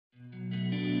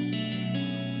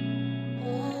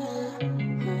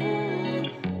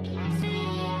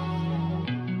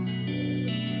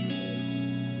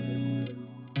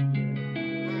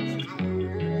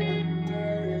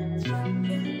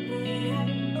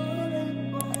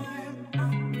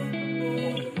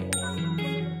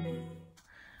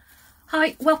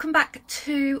Hi, welcome back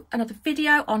to another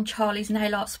video on Charlie's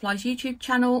Nail Art Supplies YouTube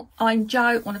channel. I'm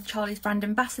Jo, one of Charlie's brand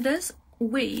ambassadors.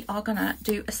 We are going to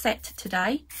do a set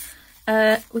today.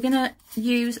 We're going to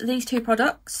use these two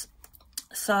products.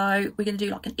 So we're going to do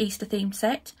like an Easter themed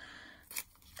set.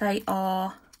 They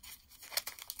are,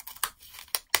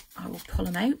 I will pull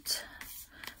them out,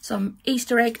 some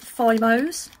Easter egg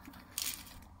Fimos.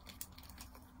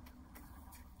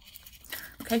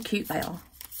 Look how cute they are,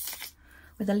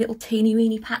 with a little teeny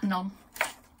weeny pattern on.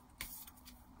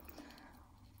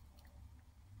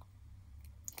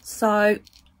 So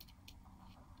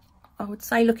I would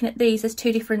say, looking at these, there's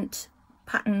two different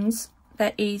patterns.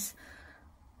 There is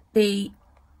the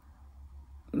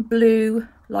blue,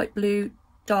 light blue,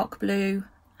 dark blue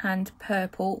and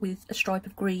purple with a stripe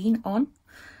of green on,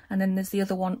 and then there's the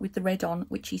other one with the red on,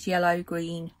 which is yellow,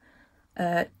 green,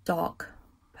 dark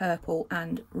purple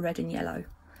and red and yellow.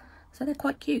 So they're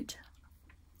quite cute.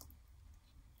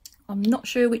 I'm not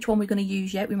sure which one we're going to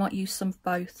use yet. We might use some of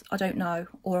both, I don't know,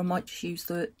 or I might just use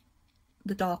the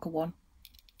darker one.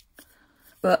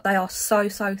 But they are so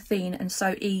thin and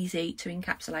so easy to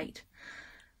encapsulate.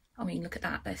 I mean, look at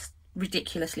that, they're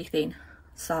ridiculously thin.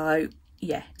 So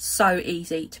yeah, so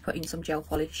easy to put in some gel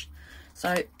polish.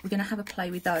 So we're going to have a play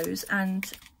with those, and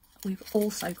we've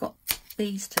also got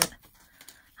these to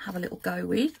have a little go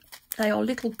with. They are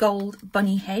little gold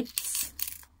bunny heads.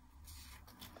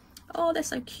 Oh, they're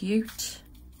so cute.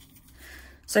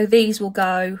 So these will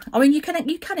go, I mean, you can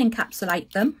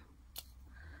encapsulate them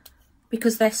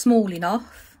because they're small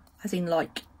enough, as in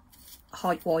like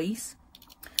height wise.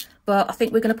 But I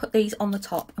think we're going to put these on the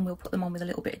top, and we'll put them on with a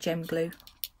little bit of gem glue.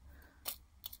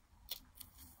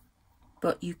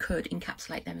 But you could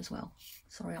encapsulate them as well.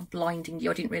 Sorry, I'm blinding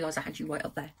you. I didn't realise I had you right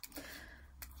up there.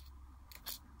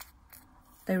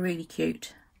 They're really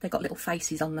cute. They've got little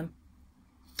faces on them.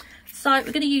 So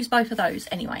we're going to use both of those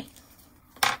anyway.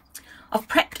 I've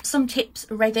prepped some tips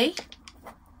ready.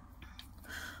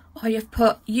 I have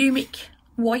put Umic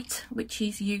White, which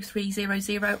is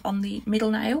U300, on the middle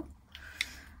nail.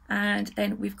 And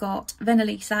then we've got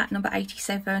Venalisa number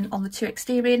 87 on the two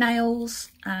exterior nails.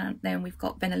 And then we've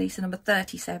got Venalisa number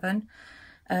 37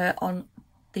 on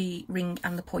the ring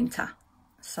and the pointer.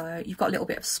 So you've got a little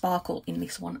bit of sparkle in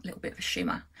this one, a little bit of a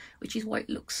shimmer, which is why it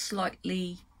looks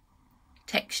slightly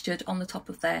textured on the top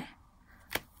of there.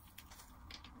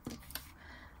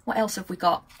 What else have we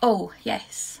got? Oh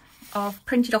yes, I've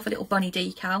printed off a little bunny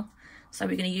decal, so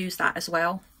we're going to use that as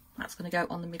well. That's going to go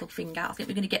on the middle finger. I think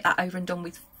we're going to get that over and done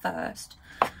with first.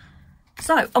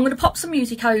 So I'm going to pop some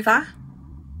music over,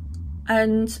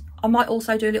 and I might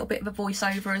also do a little bit of a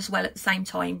voiceover as well at the same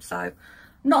time. So I'm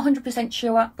not 100%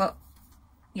 sure, but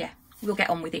yeah, we'll get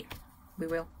on with it. We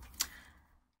will.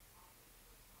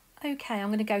 Okay, I'm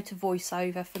going to go to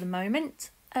voiceover for the moment.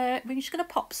 We're just going to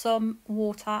pop some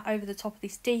water over the top of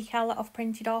this decal that I've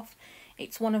printed off.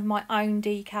 It's one of my own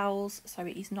decals, so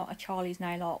it is not a Charlie's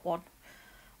Nail Art one,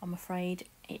 I'm afraid.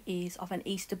 It is of an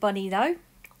Easter bunny though. I'm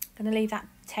going to leave that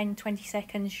 10-20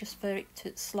 seconds just for it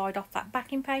to slide off that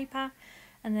backing paper,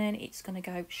 and then it's going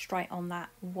to go straight on that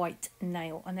white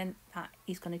nail, and then that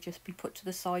is going to just be put to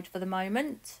the side for the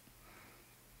moment.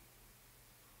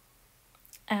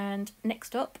 And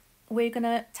next up, we're going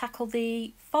to tackle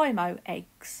the Fimo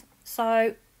eggs.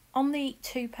 So on the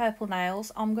two purple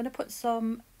nails, I'm going to put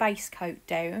some base coat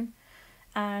down,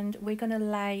 and we're going to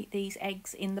lay these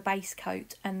eggs in the base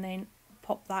coat and then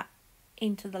pop that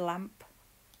into the lamp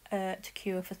to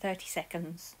cure for 30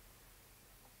 seconds.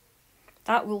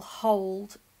 That will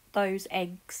hold those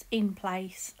eggs in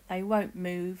place, they won't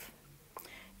move.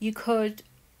 You could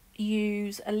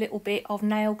use a little bit of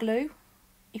nail glue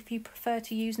if you prefer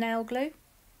to use nail glue.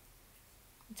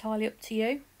 Entirely up to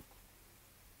you.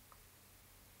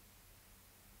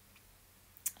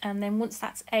 And then once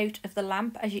that's out of the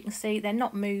lamp, as you can see, they're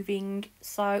not moving,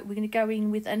 so we're going to go in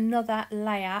with another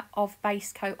layer of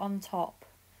base coat on top.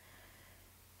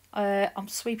 I'm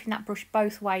sweeping that brush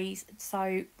both ways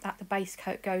so that the base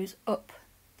coat goes up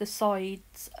the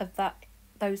sides of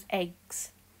those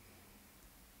eggs.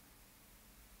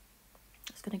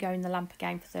 It's going to go in the lamp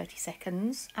again for 30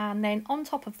 seconds, and then on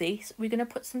top of this we're going to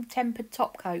put some tempered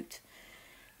top coat.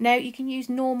 Now you can use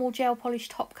normal gel polish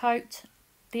top coat.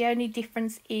 The only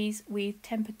difference is with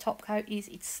tempered top coat is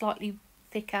it's slightly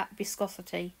thicker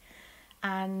viscosity,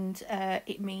 and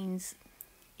it means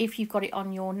if you've got it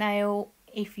on your nail,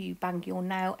 if you bang your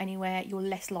nail anywhere, you're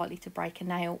less likely to break a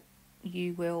nail.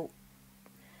 You will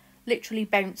literally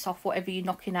bounce off whatever you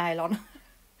knock your nail on.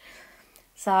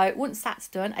 So once that's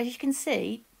done, as you can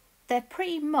see, they're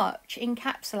pretty much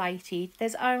encapsulated.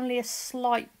 There's only a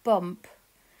slight bump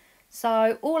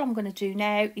So all I'm going to do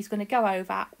now is going to go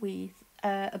over with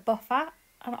a buffer,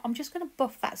 and I'm just going to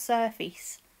buff that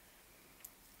surface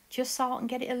just so I can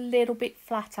get it a little bit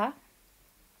flatter.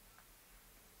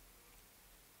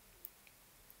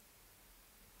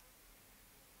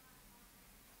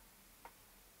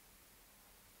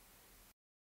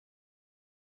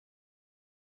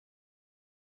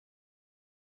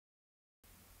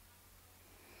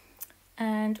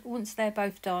 And once they're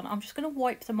both done, I'm just going to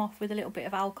wipe them off with a little bit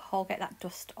of alcohol, get that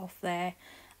dust off there,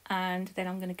 and then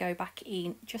I'm going to go back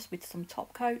in just with some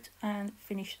top coat and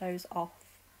finish those off,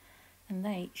 and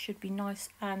they should be nice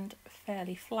and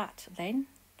fairly flat then.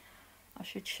 I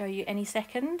should show you any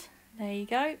second. There you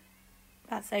go.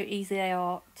 That's how easy they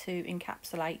are to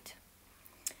encapsulate.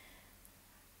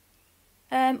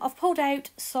 I've pulled out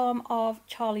some of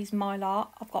Charlie's Mylar.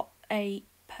 I've got a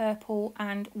purple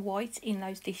and white in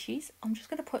those dishes. I'm just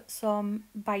going to put some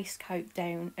base coat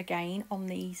down again on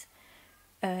these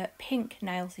pink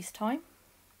nails this time.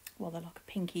 Well, they're like a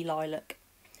pinky lilac.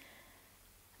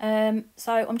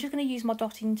 So I'm just going to use my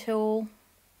dotting tool.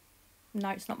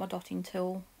 No, it's not my dotting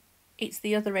tool. It's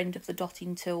the other end of the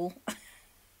dotting tool.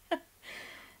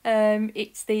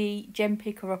 It's the gem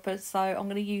picker upper, so I'm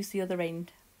going to use the other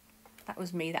end. That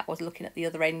was me, that was looking at the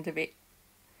other end of it.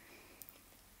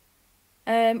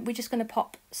 We're just going to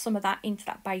pop some of that into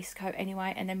that base coat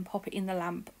anyway, and then pop it in the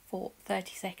lamp for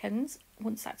 30 seconds.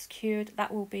 Once that's cured,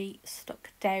 that will be stuck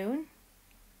down.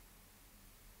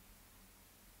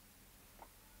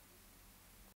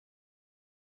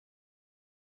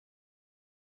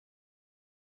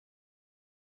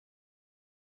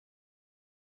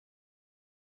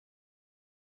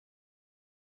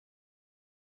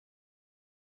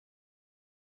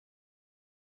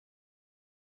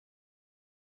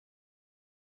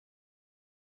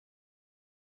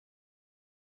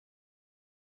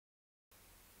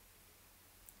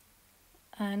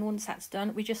 And once that's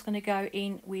done, we're just going to go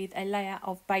in with a layer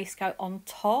of base coat on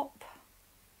top.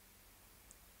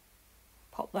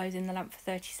 Pop those in the lamp for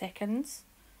 30 seconds.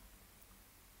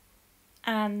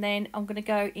 And then I'm going to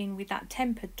go in with that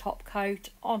tempered top coat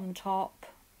on top.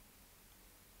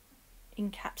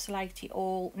 Encapsulate it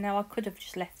all. Now I could have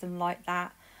just left them like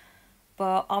that,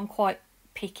 but I'm quite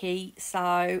picky,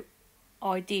 so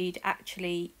I did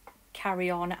actually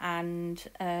carry on and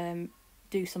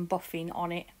do some buffing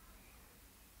on it.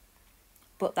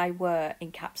 But they were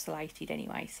encapsulated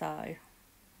anyway, so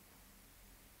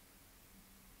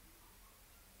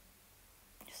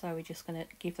we're just going to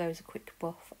give those a quick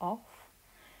buff off.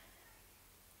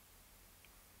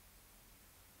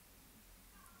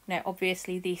 Now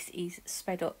obviously this is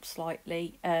sped up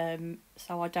slightly,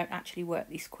 so I don't actually work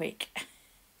this quick.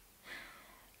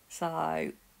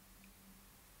 So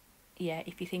yeah,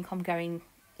 if you think I'm going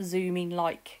zooming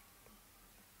like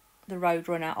the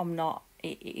Roadrunner, I'm not.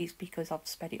 It is because I've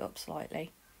sped it up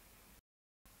slightly.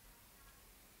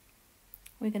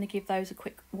 We're going to give those a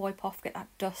quick wipe off, get that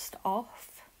dust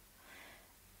off.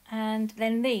 And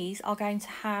then these are going to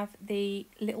have the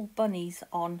little bunnies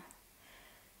on.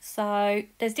 So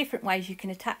there's different ways you can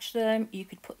attach them. You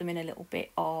could put them in a little bit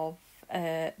of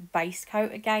base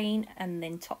coat again and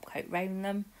then top coat round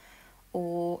them,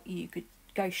 or you could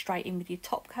go straight in with your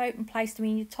top coat and place them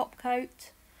in your top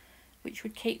coat, which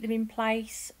would keep them in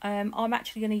place. I'm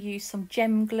actually going to use some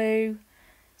gem glue,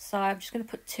 so I'm just going to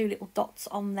put 2 little dots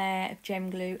on there of gem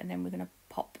glue, and then we're going to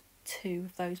pop 2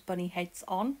 of those bunny heads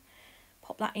on.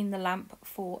 Pop that in the lamp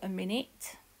for a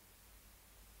minute.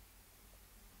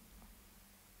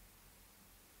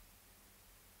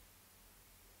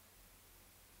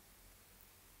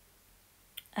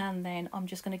 And then I'm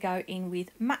just going to go in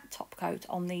with matte top coat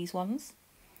on these ones.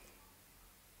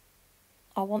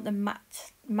 I want them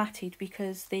matted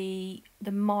because the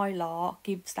Mylar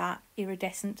gives that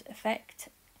iridescent effect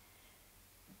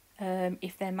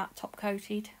if they're matte top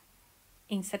coated,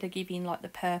 instead of giving like the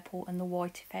purple and the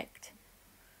white effect.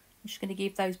 I'm just going to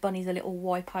give those bunnies a little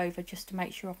wipe over just to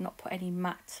make sure I've not put any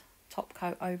matte top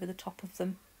coat over the top of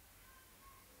them.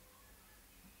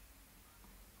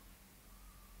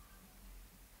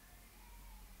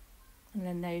 And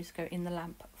then those go in the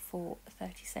lamp for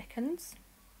 30 seconds.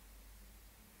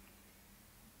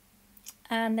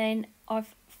 And then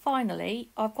I've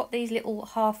got these little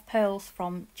half pearls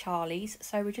from Charlie's,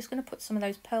 so we're just going to put some of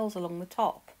those pearls along the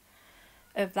top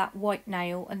of that white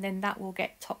nail, and then that will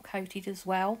get top coated as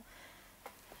well.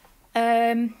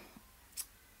 If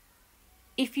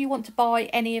you want to buy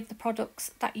any of the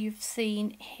products that you've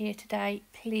seen here today,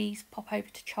 please pop over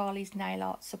to Charlie's Nail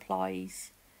Art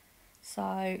Supplies.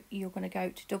 So you're going to go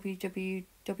to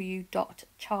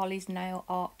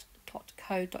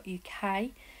www.charliesnailart.co.uk.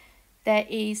 There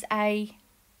is a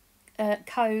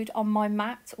code on my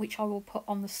mat, which I will put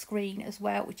on the screen as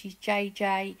well, which is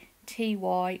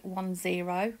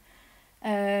JJTY10.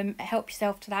 Help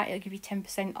yourself to that, it'll give you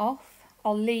 10% off.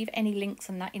 I'll leave any links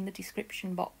on that in the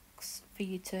description box for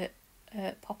you to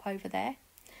pop over there.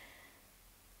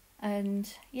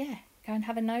 And yeah, go and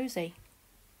have a nosy.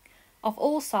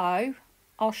 I'll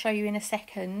show you in a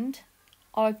second,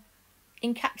 I've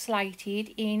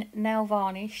encapsulated in nail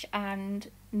varnish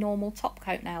and normal top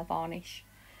coat nail varnish,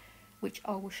 which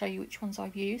I will show you which ones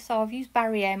I've used. So I've used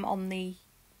Barry M on the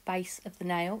base of the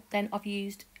nail, then I've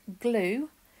used glue,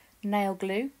 nail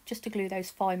glue, just to glue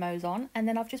those Fimos on, and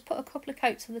then I've just put a couple of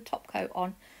coats of the top coat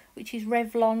on, which is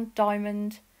Revlon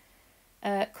Diamond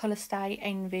Colour Stay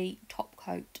Envy top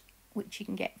coat, which you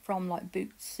can get from like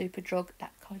Boots, Superdrug,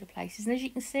 that kind of places. And as you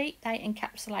can see, they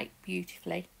encapsulate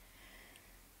beautifully,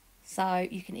 so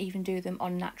you can even do them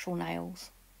on natural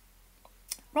nails.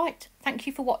 Right, thank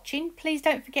you for watching. Please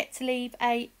don't forget to leave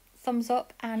a thumbs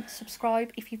up and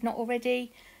subscribe if you've not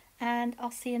already, and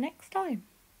I'll see you next time.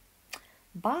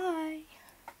 Bye.